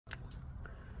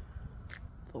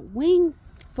The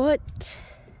Wingfoot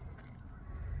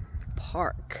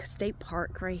Park, State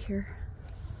Park right here.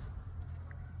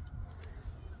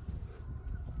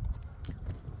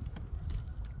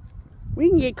 We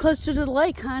can get closer to the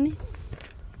lake, honey.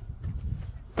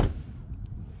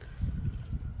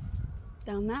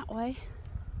 Down that way.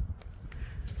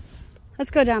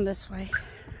 Let's go down this way.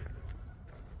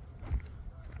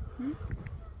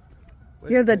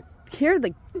 Hear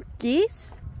the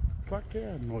geese? Fuck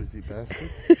yeah, noisy bastard.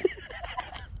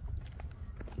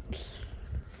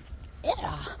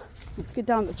 Yeah. Let's get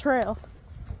down the trail.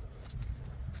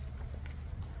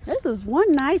 This is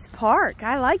one nice park.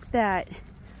 I like that.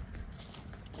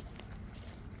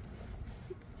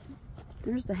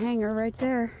 There's the hangar right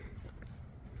there.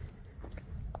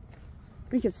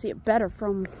 We can see it better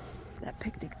from that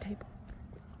picnic table.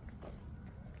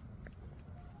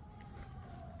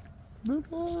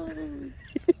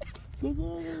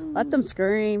 Let them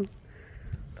scream.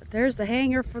 But there's the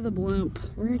hangar for the blimp.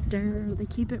 Right there. They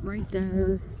keep it right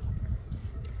there.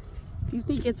 If you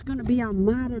think it's going to be on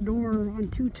Matador on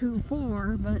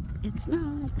 224, but it's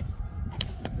not.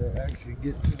 They actually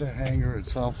get to the hangar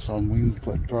itself. It's on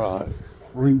Wingfoot Drive.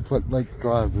 Wingfoot Lake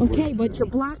Drive. Okay, but you're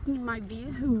blocking my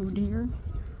view, dear.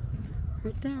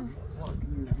 Right there.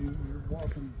 Blocking your view. You're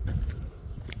walking.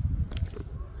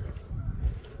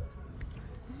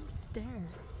 There.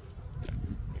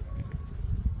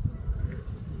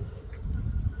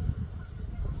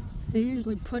 They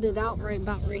usually put it out right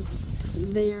about right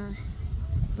there,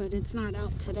 but it's not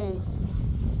out today.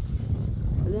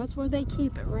 But that's where they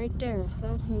keep it, right there,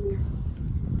 that hangar,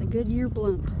 the Goodyear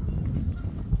blimp.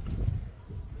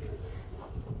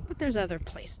 But there's other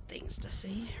things to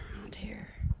see around here.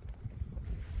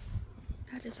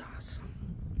 That is awesome.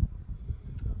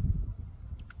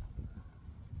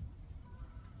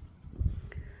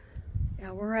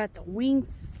 Yeah, we're at the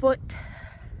Wingfoot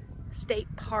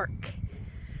State Park,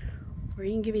 where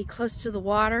you can be close to the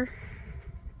water.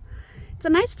 It's a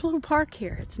nice little park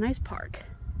here. It's a nice park.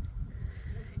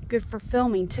 Good for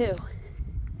filming too.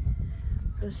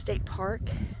 For the state park.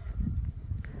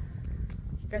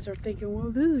 You guys are thinking, well,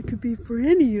 this could be for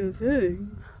any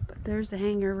thing. But there's the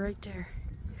hangar right there,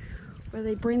 where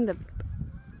they bring the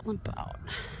blimp out.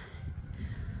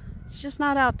 It's just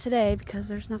not out today because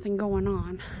there's nothing going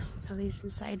on. So they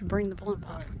decided to bring the blimp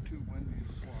out.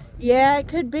 Yeah, it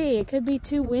could be. It could be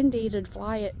too windy to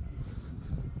fly it.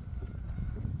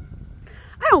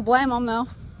 I don't blame them though.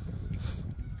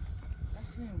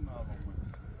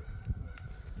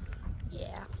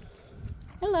 Yeah.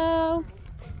 Hello.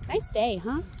 Nice day,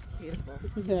 huh? Beautiful.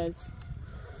 Yes.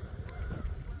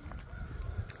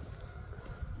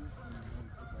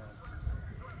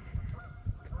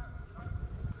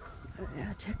 Oh,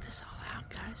 yeah, check this all out,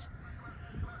 guys.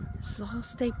 This is all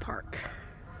state park.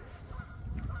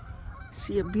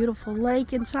 See a beautiful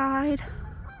lake inside.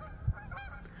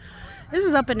 This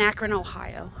is up in Akron,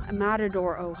 Ohio.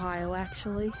 Matador, Ohio,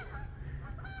 actually.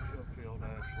 Sheffield,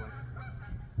 actually.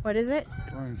 What is it?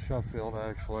 We're in Sheffield,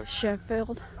 actually.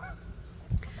 Sheffield.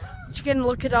 But you can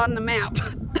look it on the map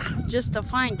just to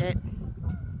find it.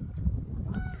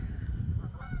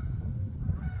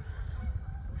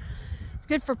 It's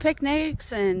good for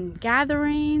picnics and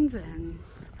gatherings and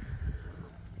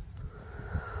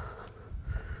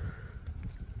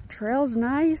trail's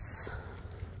nice.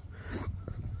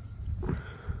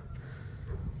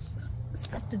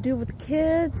 Stuff to do with the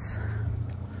kids.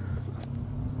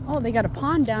 Oh, they got a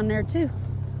pond down there too.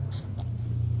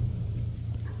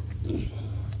 If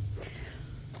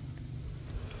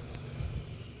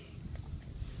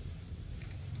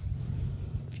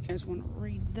you guys want to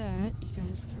read that, you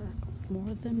guys are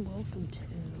more than welcome to.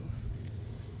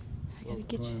 I gotta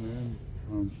get you.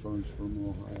 Armstrong's from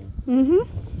Ohio. Mm-hmm.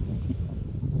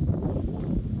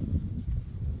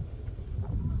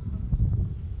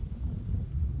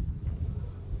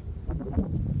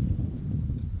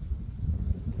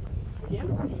 Yeah.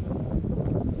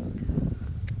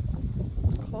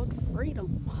 It's called Freedom.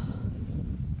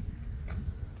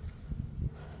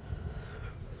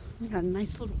 We got a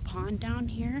nice little pond down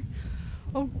here.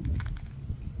 Oh.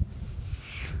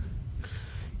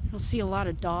 You'll see a lot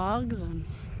of dogs and,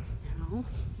 you know,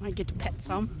 might get to pet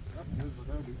some.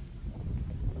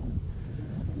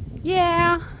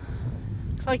 Yeah.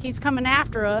 Looks like he's coming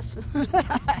after us. You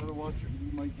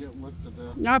might get licked to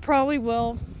death. I probably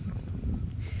will.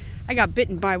 I got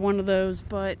bitten by one of those,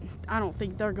 but I don't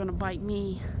think they're gonna bite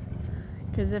me.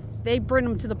 Because if they bring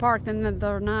them to the park, then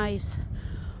they're nice.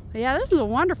 But yeah, this is a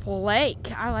wonderful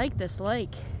lake. I like this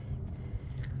lake.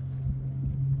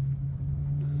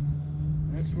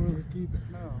 That's where they keep it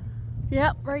now.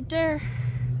 Yep, right there.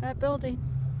 That building.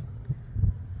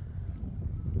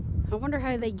 I wonder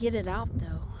how they get it out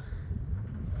though.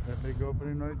 That big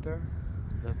opening right there,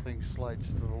 that thing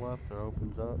slides to the left, it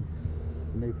opens up,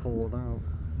 and they pull it out.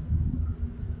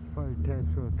 It's probably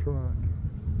attached to a truck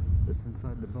that's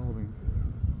inside the building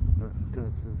that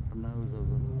touches the nose of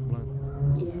the blimp.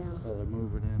 Yeah. So they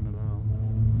move it in and out.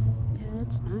 Yeah,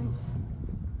 that's nice.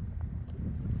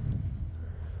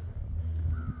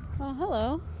 Oh,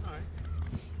 hello. Hi.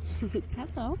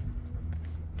 Hello.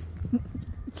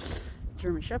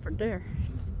 German Shepherd there.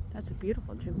 That's a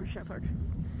beautiful German Shepherd.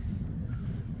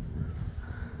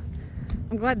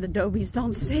 I'm glad the dobies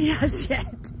don't see us yet.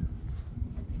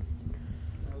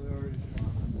 Oh, they already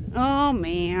spotted. Oh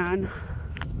man.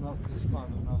 Nope, they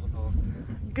spotted another dog.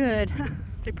 Good.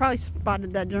 They probably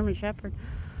spotted that German Shepherd.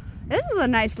 This is a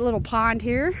nice little pond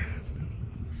here.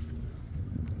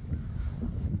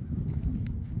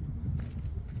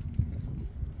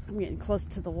 I'm getting close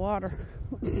to the water.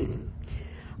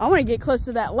 I want to get close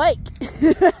to that lake.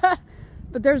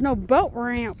 But there's no boat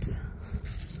ramps.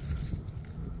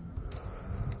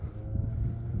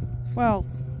 Well.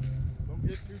 Don't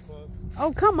get too close.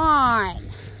 Oh, come on.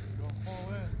 Don't fall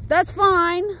in. That's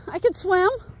fine. I can swim.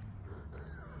 The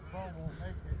phone won't make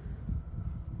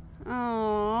it.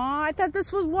 Oh, I thought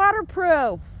this was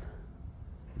waterproof.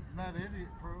 Not idiot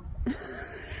proof.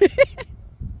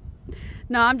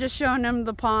 No, I'm just showing them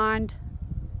the pond.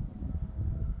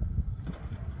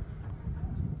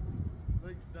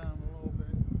 Lake's down a little bit.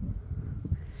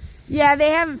 Yeah,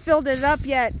 they haven't filled it up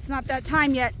yet. It's not that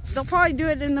time yet. They'll probably do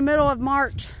it in the middle of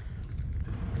March.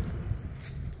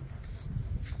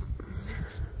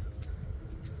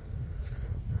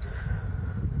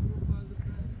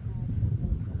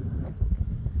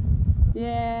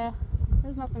 Yeah,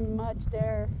 there's nothing much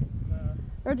there.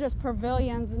 They're just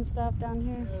pavilions and stuff down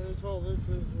here. Yeah, that's all this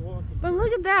is, walking. But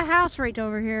look at that house right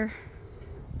over here.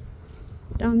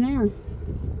 Down there.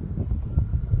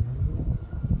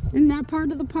 Isn't that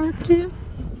part of the park too?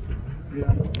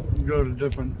 Yeah, you go to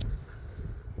different.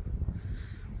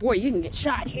 Boy, you can get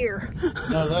shot here.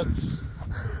 No, that's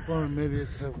one of them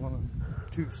idiots have one of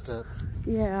 2 steps.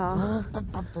 Yeah.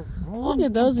 Look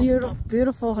at those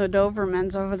beautiful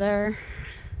Dobermans over there.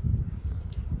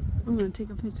 I'm gonna take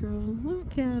a picture of them.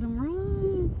 Look at them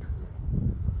run.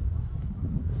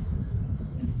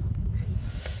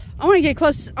 I want to get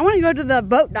close. I want to go to the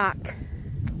boat dock.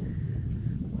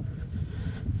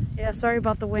 Yeah, sorry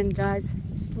about the wind, guys.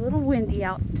 It's a little windy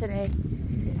out today.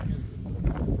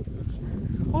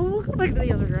 Oh, we'll go back to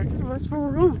the other direction. That's where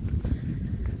we're going.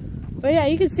 But yeah,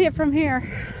 you can see it from here.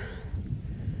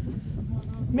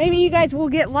 Maybe you guys will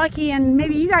get lucky and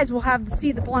maybe you guys will have to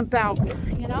see the blimp out,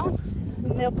 you know?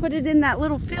 And they'll put it in that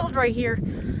little field right here.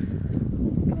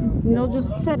 And they'll just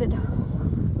set it.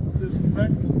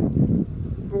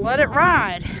 Let it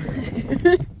ride.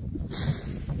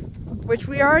 Which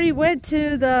we already went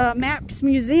to the Maps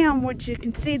Museum, which you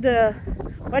can see the,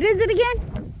 what is it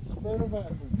again?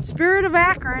 Spirit of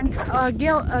Akron.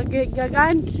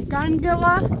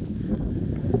 Gondola.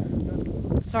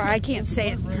 Sorry, I can't say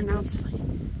it pronouncedly.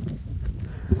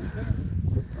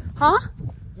 Huh?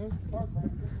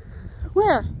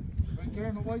 Where? Right there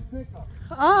in the white pickup.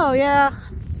 Oh, yeah.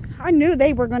 I knew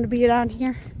they were going to be down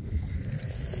here.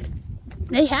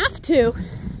 They have to.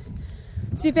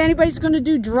 See if anybody's going to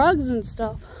do drugs and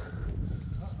stuff.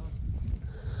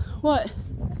 What?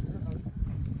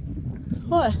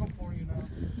 What?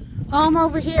 I'm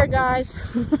over here, guys.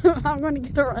 I'm going to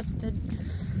get arrested.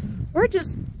 We're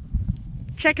just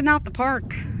checking out the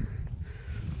park.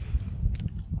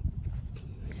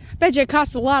 Bet you it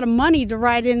costs a lot of money to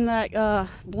ride in that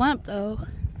blimp, though.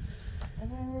 I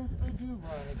don't know if they do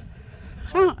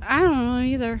ride. I don't know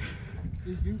either.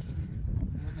 They used to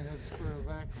when they had Spirit of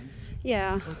Akron.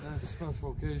 Yeah. But that's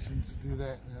special occasions to do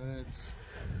that.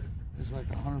 It's like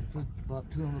about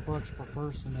 $200 per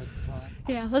person at the time.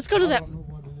 Yeah, let's go to that. I don't know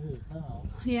what it is now.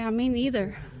 Yeah, me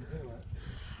neither.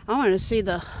 I want to see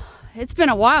the. It's been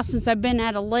a while since I've been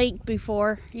at a lake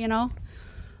before, you know,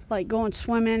 like going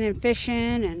swimming and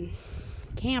fishing and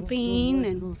camping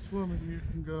and. Go swimming. You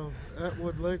can go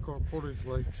Atwood Lake or Portage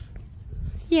Lakes.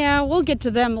 Yeah, we'll get to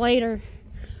them later.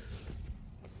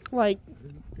 Like,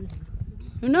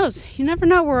 who knows? You never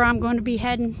know where I'm going to be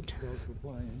heading.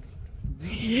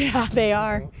 Yeah, they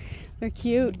are. They're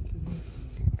cute.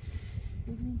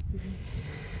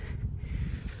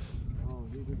 Oh,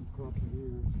 he didn't crop the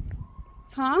ears.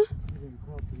 Huh? He didn't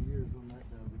crop the ears on that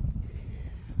doggy.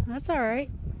 That's all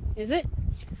right. Is it?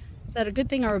 Is that a good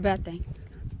thing or a bad thing?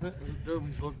 The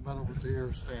dobies look better with the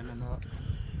ears standing up.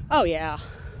 Oh, yeah.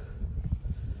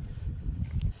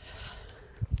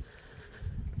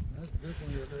 That's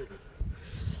definitely a big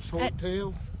short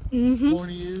tail.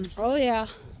 Pointy ears. Oh yeah.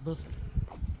 But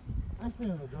I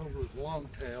found it over his long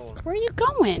tail. Where are you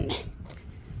going?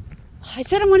 I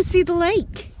said I want to see the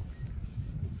lake.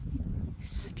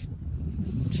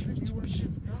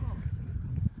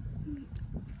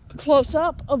 Close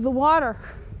up of the water.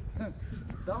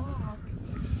 Dog.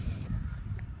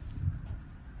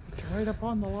 It's right up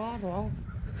on the log wall.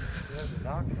 Yeah, the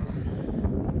dock.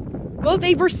 Well,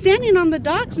 they were standing on the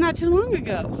docks not too long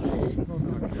ago. It's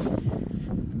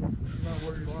not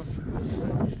where you launch the boats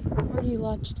at. Where do you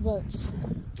launch the boats?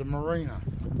 The marina.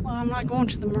 Well, I'm not going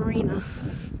to the marina.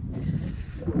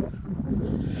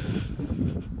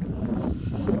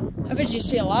 I bet you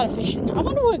see a lot of fishing. I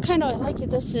wonder what kind of lake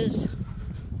this is.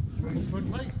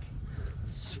 Wingfoot Lake.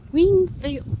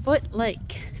 Wingfoot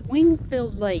Lake.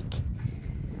 Wingfield Lake.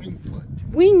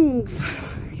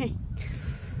 Wingfoot.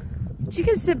 You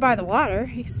can sit by the water.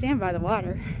 You can stand by the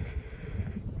water.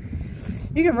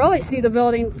 You can really see the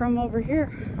building from over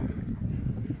here.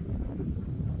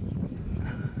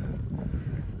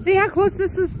 See how close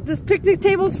this is? This picnic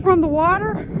table's from the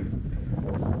water.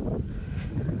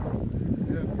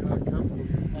 Yeah, if you're not careful,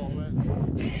 you fall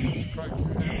in. Crack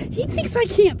your head. He thinks I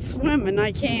can't swim, and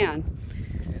I can. Can't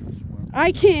swim.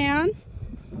 I can. You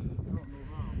don't know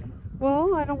how.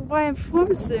 Well, I don't buy a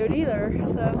swimsuit either,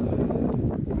 so.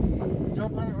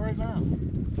 Jump in it right now.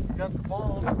 You got the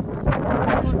balls. Look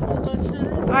what that shit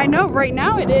is. I know, right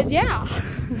now it is, yeah.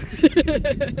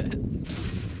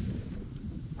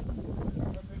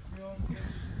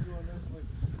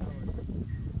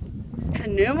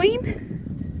 Canoeing?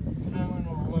 Canoeing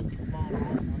or electric motor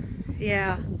only.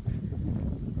 Yeah.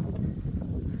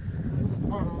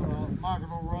 Part of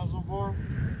Mackinac Reservoir,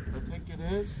 I think it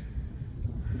is.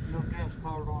 No gas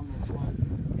powered on this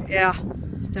one. Yeah,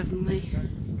 definitely.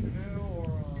 Canoe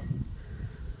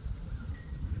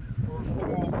or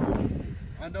trawl motor.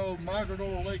 I know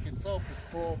Mackinac Lake itself is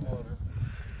trawl motor.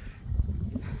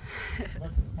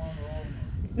 Electric motor only.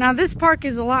 Now this park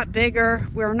is a lot bigger.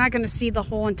 We're not going to see the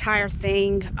whole entire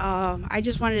thing. I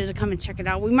just wanted to come and check it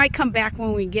out. We might come back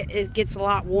when it gets a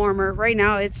lot warmer. Right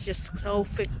now it's just so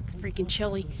freaking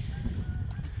chilly.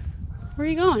 Where are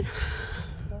you going?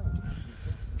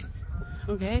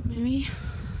 Okay, maybe.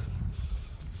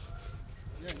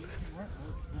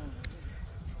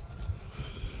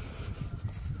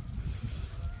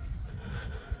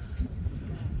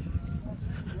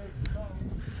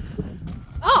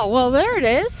 Oh, well, there it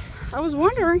is. I was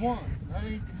wondering. That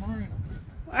ain't the marina.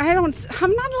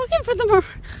 I'm not looking for the marina.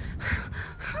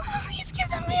 He's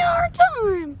giving me a hard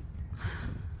time.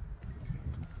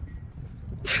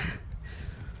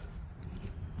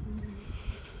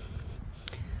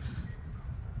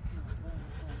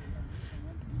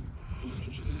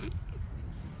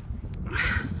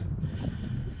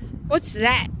 What's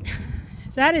that?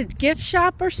 Is that a gift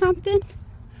shop or something?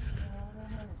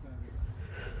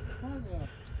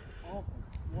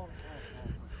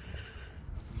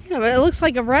 Yeah, but it looks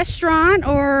like a restaurant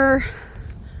or...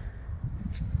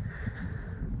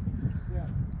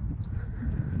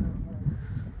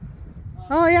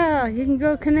 Oh yeah, you can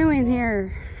go canoeing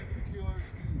here.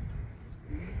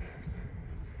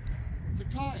 It's a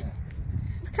kayak.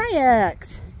 It's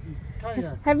kayaks.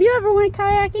 Kayak. Have you ever went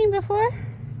kayaking before?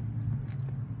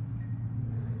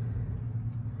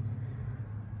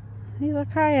 These are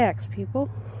kayaks, people.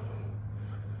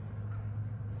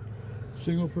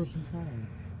 Single person kayak.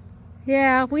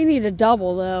 Yeah, we need a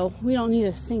double though. We don't need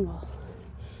a single.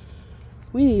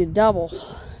 We need a double.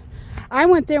 I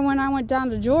went there when I went down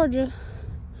to Georgia.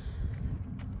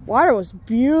 Water was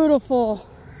beautiful.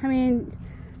 I mean,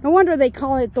 no wonder they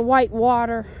call it the white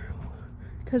water,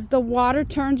 because the water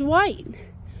turns white.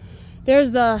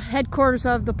 There's the headquarters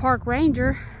of the park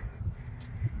ranger.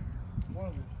 One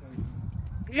of the stations.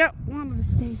 Yep, one of the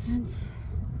stations.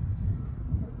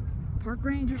 Park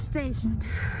ranger station.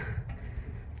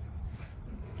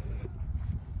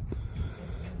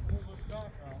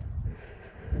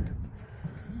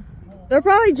 They're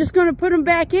probably just going to put them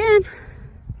back in.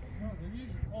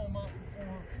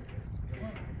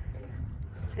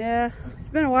 Yeah, it's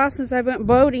been a while since I went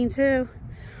boating too.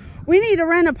 We need to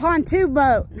rent a pontoon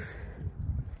boat.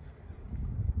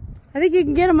 I think you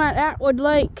can get them at Atwood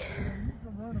Lake.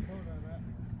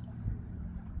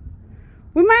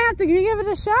 We might have to give it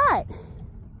a shot.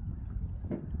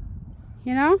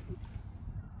 You know?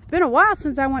 It's been a while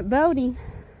since I went boating.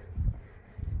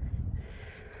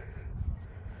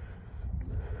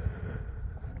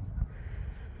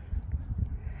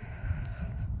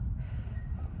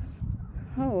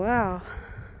 Oh, wow.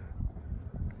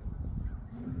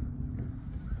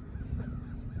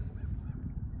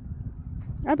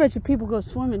 I bet you people go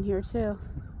swimming here too.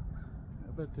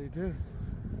 I bet they do.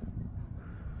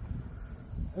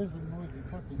 There's a noisy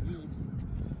fucking geese.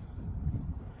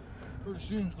 Pretty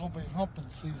soon it's gonna be humping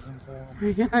season for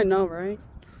them. Yeah, I know, right?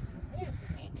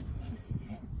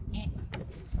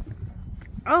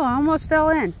 Oh, I almost fell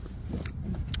in.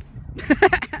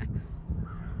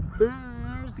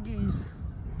 There's the geese.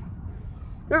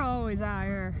 They're always out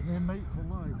here. They mate for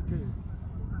life too.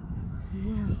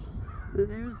 Yeah.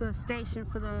 There's the station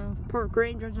for the park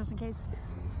ranger, just in case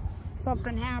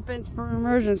something happens for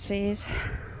emergencies.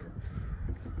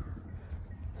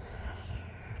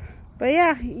 But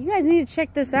yeah, you guys need to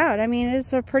check this out. I mean,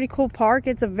 it's a pretty cool park.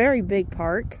 It's a very big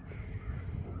park.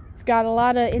 It's got a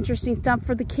lot of interesting stuff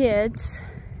for the kids.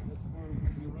 That's where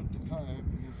you rent the kayak.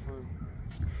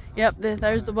 Yep,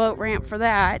 there's the boat ramp for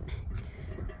that.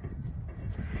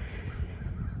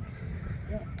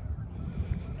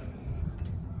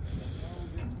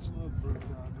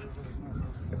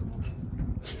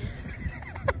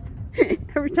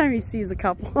 Every time he sees a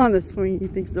couple on the swing, he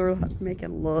thinks they're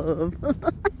making love.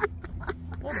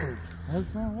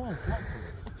 That's not right.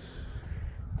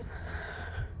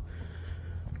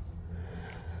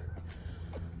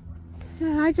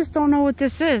 Yeah, I just don't know what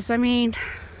this is. I mean,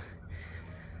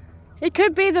 it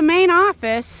could be the main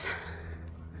office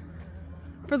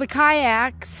for the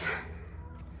kayaks.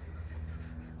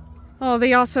 Oh,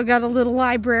 they also got a little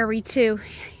library too.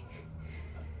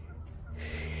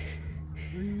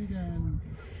 Read and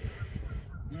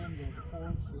the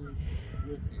force is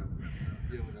with you.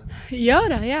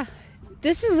 Yoda. Yoda, yeah.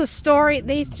 This is a story.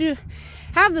 They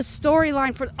have the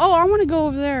storyline for. Oh, I want to go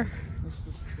over there. What's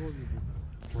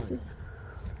the story?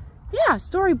 Yeah,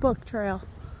 storybook trail.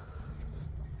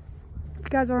 If you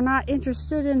guys are not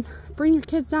interested in, bring your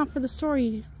kids down for the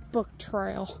storybook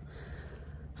trail.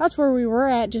 That's where we were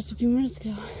at just a few minutes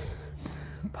ago.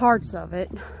 Parts of it.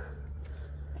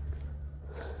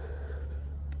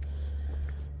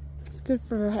 It's good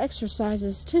for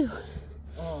exercises too.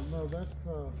 Oh no, that is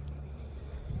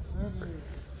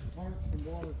Parks and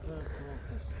Watercraft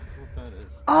Office. That's what that is.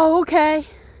 Oh, okay.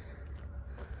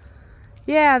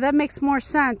 Yeah, that makes more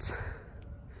sense.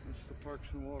 It's the Parks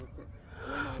and Watercraft.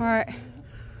 All right.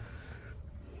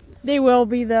 They will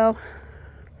be though.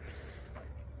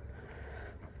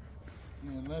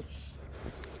 And that's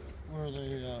where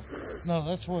they, no,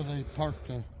 that's where they park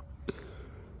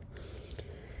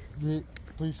the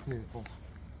police vehicles.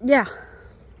 Yeah.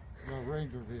 The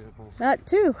ranger vehicles. That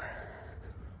too.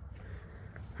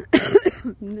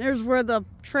 There's where the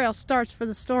trail starts for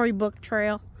the storybook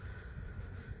trail.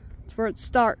 That's where it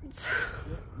starts.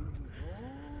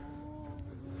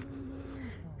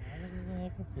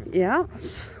 Yeah.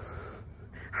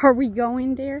 Are we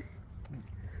going there?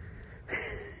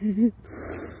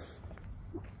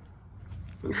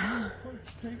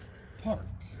 Park.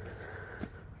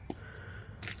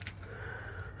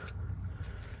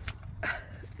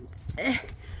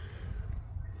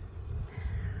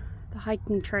 The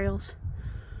hiking trails.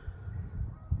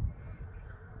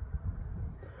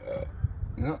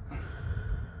 Yeah.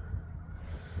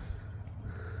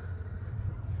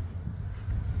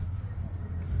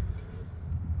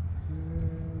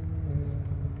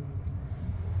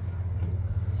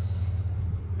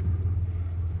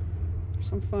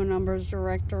 Some phone numbers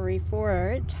directory for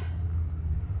it.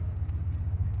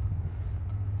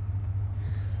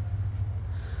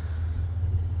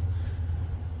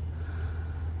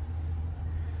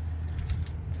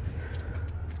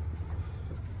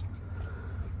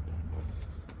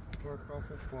 Park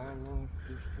office, wildlife,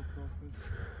 district office,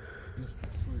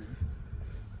 District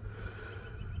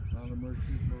 3.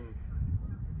 Non-emergency for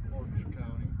Orange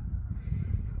County.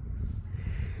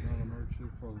 Non-emergency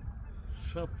for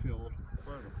Sheffield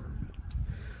Ohio.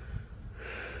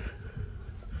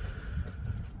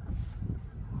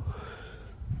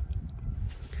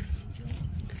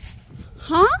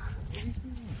 Huh?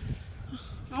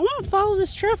 I want to follow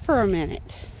this trail for a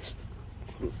minute.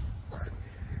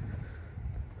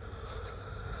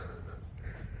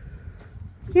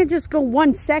 You can't just go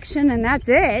one section and that's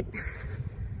it.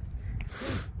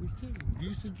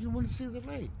 You said you want to see the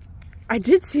lake. I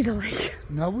did see the lake.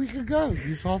 No, we could go.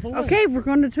 You saw the lake. Okay, we're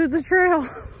going to do the trail.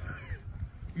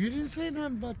 You didn't say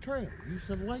nothing about trail. You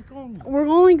said lake only. We're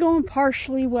only going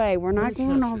partially way. We're not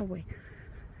going all the way.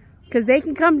 Because they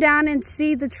can come down and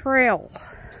see the trail.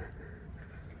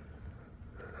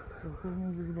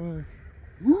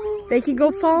 They can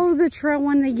go follow the trail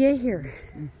when they get here.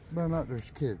 But not,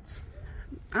 there's kids.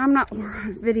 I'm not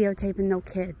videotaping no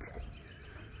kids.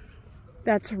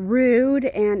 That's rude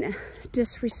and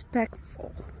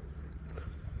disrespectful.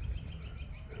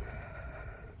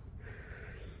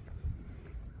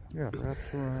 Yeah,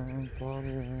 wraps around, fly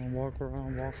around, walk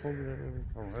over there,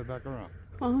 come right back around.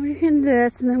 Well, we can do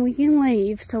this and then we can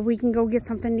leave so we can go get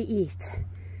something to eat.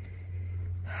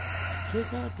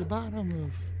 Check out the bottom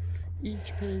of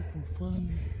each page for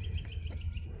fun.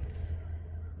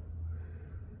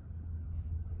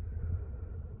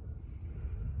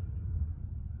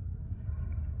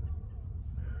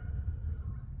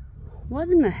 What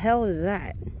in the hell is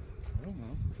that? I don't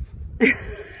know.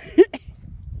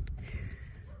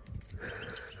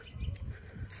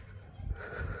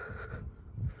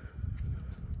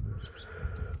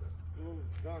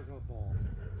 Gaga ball.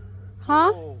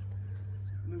 Huh? Oh,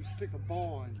 new stick of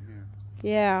ball in here.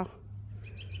 Yeah.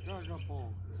 Gaga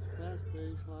ball. Fast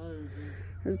pace, high energy.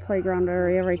 There's a playground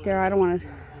area right there. I don't want to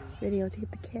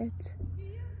videotape the kids.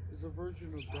 It's a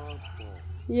version of dodgeball.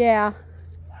 Yeah.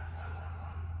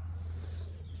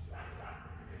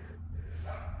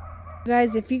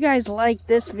 Guys, if you guys like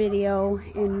this video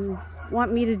and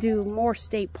want me to do more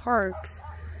state parks,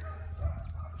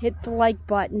 hit the like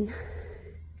button.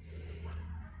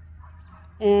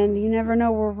 And you never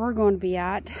know where we're going to be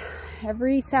at.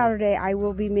 Every Saturday I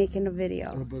will be making a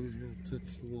video. Everybody's going to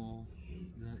touch the wall.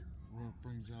 That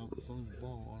brings out the third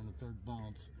ball on the third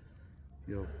bounce.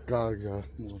 Yo, Gaga.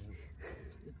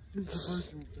 It's a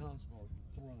version of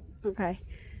dodgeball. Okay.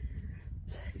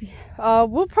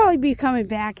 We'll probably be coming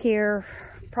back here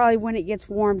probably when it gets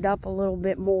warmed up a little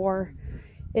bit more.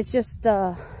 It's just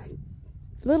a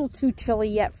little too chilly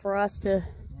yet for us to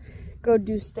go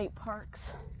do state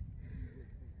parks.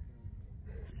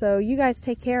 So you guys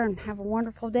take care and have a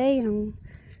wonderful day, and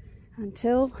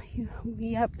until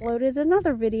we uploaded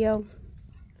another video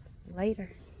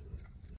later.